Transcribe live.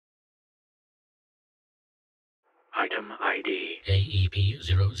Item ID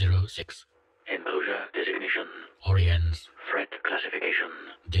AEP-006. Enclosure Designation Oriens. Threat Classification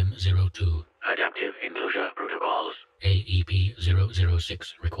DIM-02. Adaptive Enclosure Protocols.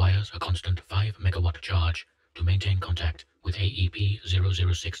 AEP-006 requires a constant 5 megawatt charge to maintain contact with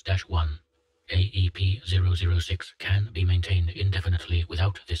AEP-006-1. AEP-006 can be maintained indefinitely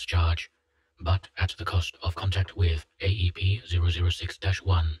without this charge, but at the cost of contact with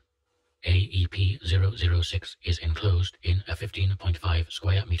AEP-006-1. AEP-006 is enclosed in a 15.5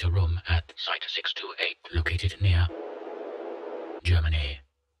 square meter room at Site 628, located near Germany.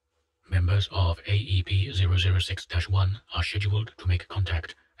 Members of AEP-006-1 are scheduled to make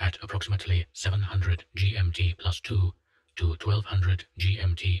contact at approximately 700 GMT plus 2 to 1200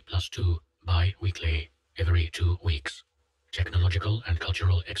 GMT plus 2 bi-weekly, every 2 weeks. Technological and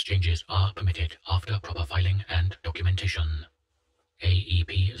cultural exchanges are permitted after proper filing and documentation.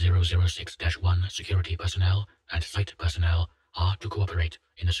 AEP-006-1 security personnel and site personnel are to cooperate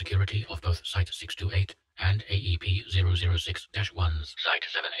in the security of both Site 628 and AEP-006-1's Site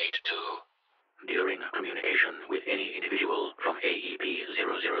 782. During communication with any individual from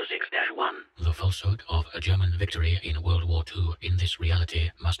AEP-006-1, the falsehood of a German victory in World War II in this reality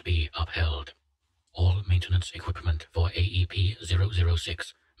must be upheld. All maintenance equipment for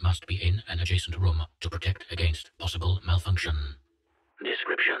AEP-006 must be in an adjacent room to protect against possible malfunction.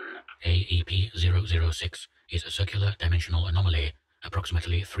 Description: AEP-006 is a circular dimensional anomaly,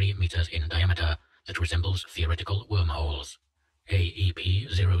 approximately 3 meters in diameter, that resembles theoretical wormholes.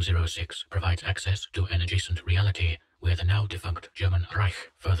 AEP-006 provides access to an adjacent reality where the now defunct German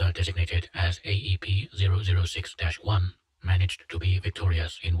Reich, further designated as AEP-006-1, managed to be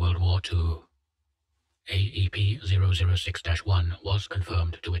victorious in World War II. AEP-006-1 was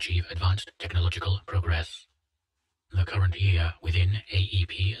confirmed to achieve advanced technological progress. The current year within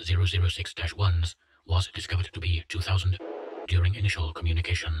AEP-006-1's was discovered to be 2000 during initial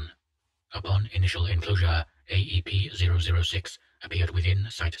communication. Upon initial enclosure, AEP-006 appeared within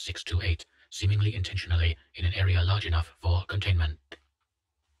Site 628, seemingly intentionally in an area large enough for containment.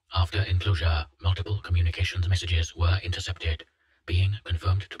 After enclosure, multiple communications messages were intercepted, being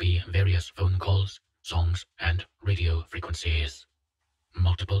confirmed to be various phone calls, songs, and radio frequencies.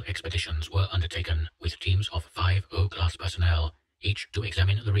 Multiple expeditions were undertaken with teams of 5 O-class personnel, each to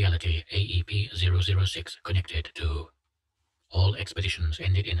examine the reality AEP-006 connected to. All expeditions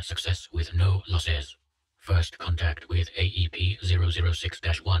ended in success with no losses. First contact with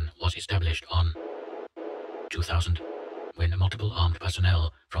AEP-006-1 was established on 2000, when multiple armed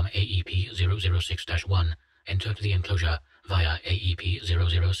personnel from AEP-006-1 entered the enclosure via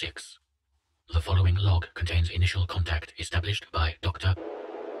AEP-006. The following log contains initial contact established by Dr.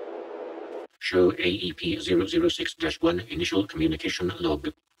 Show AEP-006-1 initial communication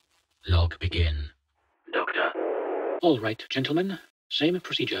log. Log begin. Doctor. All right, gentlemen. Same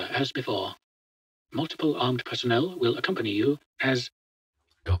procedure as before. Multiple armed personnel will accompany you as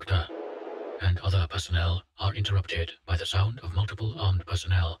Doctor, and other personnel are interrupted by the sound of multiple armed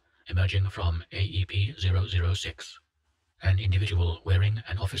personnel emerging from AEP-006. An individual wearing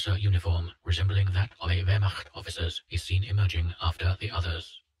an officer uniform resembling that of a Wehrmacht officer's is seen emerging after the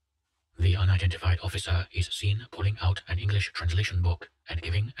others. The unidentified officer is seen pulling out an English translation book and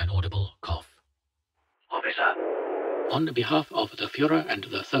giving an audible cough. Officer. On behalf of the Führer and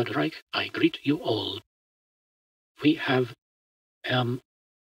the Third Reich, I greet you all. We have,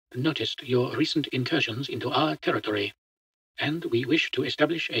 noticed your recent incursions into our territory, and we wish to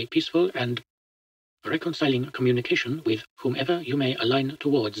establish a peaceful and reconciling communication with whomever you may align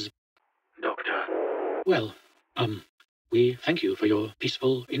towards. Doctor. Well, we thank you for your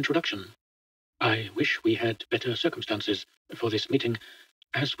peaceful introduction. I wish we had better circumstances for this meeting,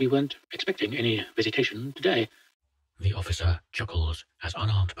 as we weren't expecting any visitation today. The officer chuckles as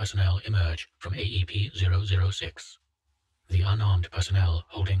unarmed personnel emerge from AEP-006. The unarmed personnel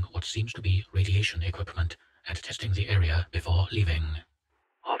holding what seems to be radiation equipment and testing the area before leaving.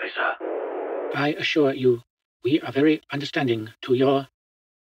 Officer. I assure you, we are very understanding to your,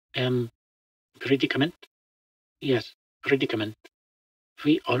 predicament? Yes, predicament.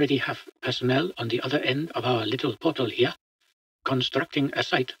 We already have personnel on the other end of our little portal here, constructing a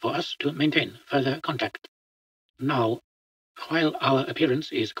site for us to maintain further contact. Now, while our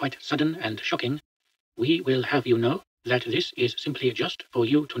appearance is quite sudden and shocking, we will have you know that this is simply just for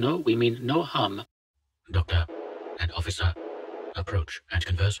you to know we mean no harm. Doctor and officer approach and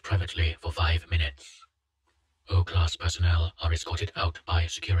converse privately for 5 minutes. O-class personnel are escorted out by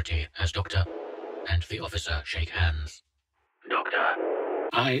security as Doctor and the officer shake hands. Doctor.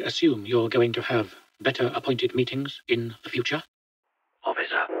 I assume you're going to have better appointed meetings in the future?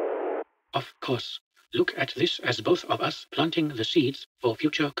 Officer. Of course. Look at this as both of us planting the seeds for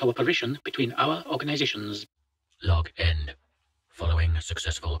future cooperation between our organizations. Log end. Following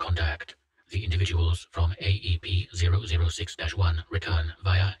successful contact, the individuals from AEP-006-1 return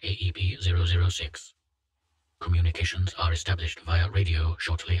via AEP-006. Communications are established via radio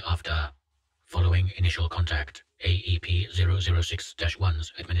shortly after. Following initial contact,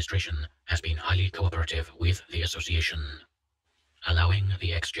 AEP-006-1's administration has been highly cooperative with the association, allowing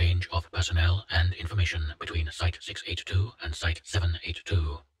the exchange of personnel and information between Site 682 and Site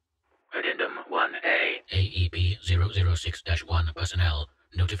 782. Addendum 1A. AEP-006-1 personnel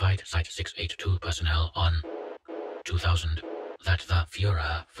notified Site 682 personnel on 2000 that the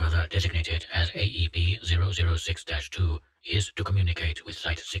Führer, further designated as AEP-006-2, is to communicate with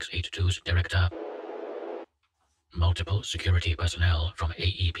Site 682's director. Multiple security personnel from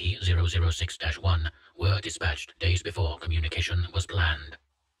AEP-006-1 were dispatched days before communication was planned.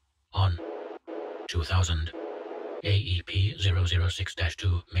 On 2000,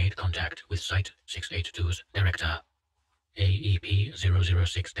 AEP-006-2 made contact with Site 682's director.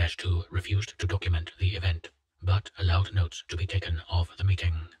 AEP-006-2 refused to document the event, but allowed notes to be taken of the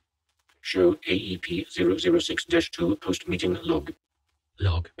meeting. Show AEP-006-2 post-meeting log.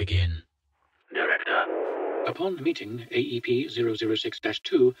 Log begin. Director. Upon meeting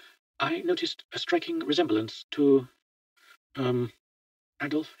AEP-006-2, I noticed a striking resemblance to,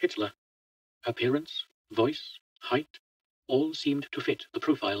 Adolf Hitler. Appearance, voice, height, all seemed to fit the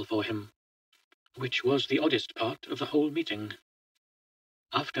profile for him, which was the oddest part of the whole meeting.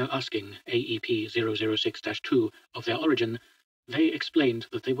 After asking AEP-006-2 of their origin, they explained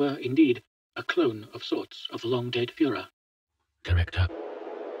that they were indeed a clone of sorts of the long-dead Führer. Director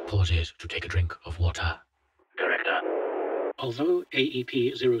pauses to take a drink of water. Director. Although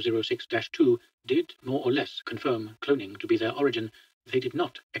AEP-006-2 did more or less confirm cloning to be their origin, they did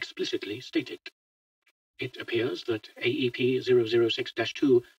not explicitly state it. It appears that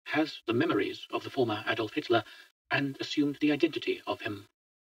AEP-006-2 has the memories of the former Adolf Hitler and assumed the identity of him.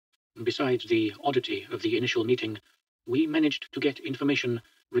 Besides the oddity of the initial meeting, we managed to get information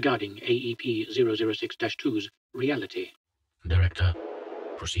regarding AEP-006-2's reality. Director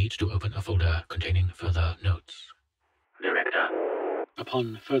proceeds to open a folder containing further notes. Director.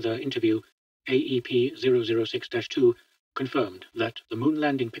 Upon further interview, AEP-006-2 confirmed that the moon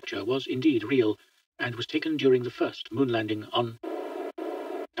landing picture was indeed real and was taken during the first moon landing on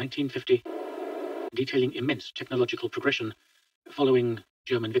 1950, detailing immense technological progression following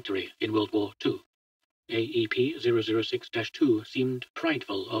German victory in World War II. AEP-006-2 seemed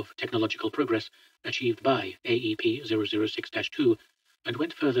prideful of technological progress achieved by AEP-006-2 and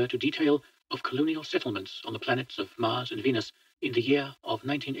went further to detail of colonial settlements on the planets of Mars and Venus in the year of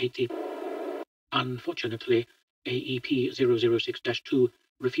 1980. Unfortunately, AEP-006-2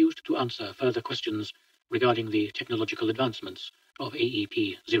 refused to answer further questions regarding the technological advancements of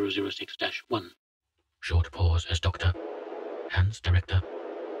AEP-006-1. Short pause as Doctor. Hands Director.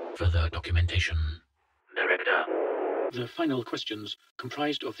 Further documentation. Director. The final questions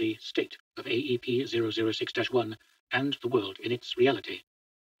comprised of the state of AEP-006-1 and the world in its reality.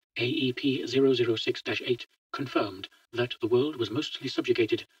 AEP-006-8 confirmed that the world was mostly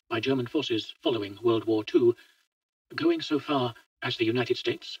subjugated by German forces following World War II, going so far as the United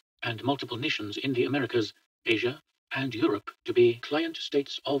States and multiple nations in the Americas, Asia, and Europe to be client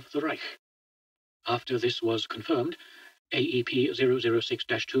states of the Reich. After this was confirmed,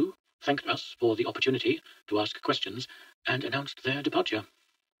 AEP-006-2 thanked us for the opportunity to ask questions and announced their departure.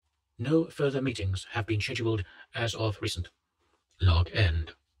 No further meetings have been scheduled as of recent. Log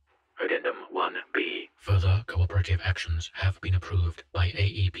end. Addendum 1B. Further cooperative actions have been approved by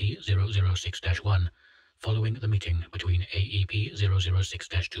AEP-006-1 following the meeting between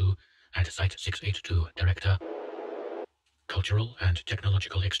AEP-006-2 and Site 682 Director. Cultural and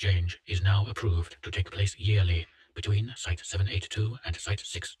technological exchange is now approved to take place yearly between Site 782 and Site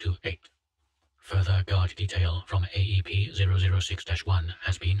 628. Further guard detail from AEP-006-1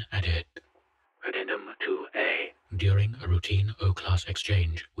 has been added. Addendum 2A. During a routine O-class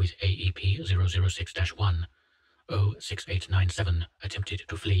exchange with AEP-006-1, O6897 attempted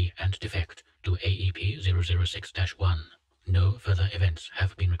to flee and defect to AEP-006-1. No further events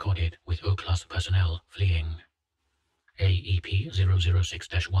have been recorded with O-class personnel fleeing.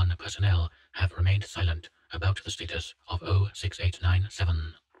 AEP-006-1 personnel have remained silent about the status of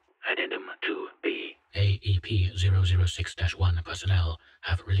O6897. Addendum 2B. AEP-006-1 personnel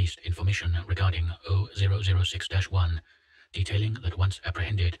have released information regarding O006-1, detailing that once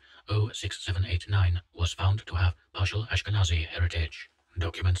apprehended, O6789 was found to have partial Ashkenazi heritage.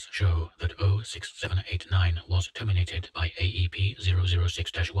 Documents show that O6789 was terminated by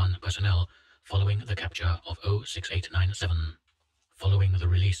AEP-006-1 personnel following the capture of O6897. Following the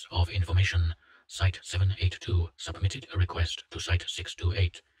release of information, Site 782 submitted a request to Site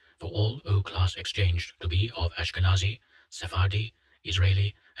 628 for all O-class exchanged to be of Ashkenazi, Sephardi,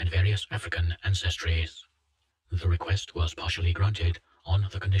 Israeli, and various African ancestries. The request was partially granted on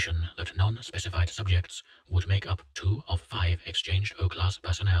the condition that non-specified subjects would make up 2 of 5 exchanged O-class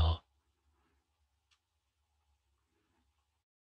personnel.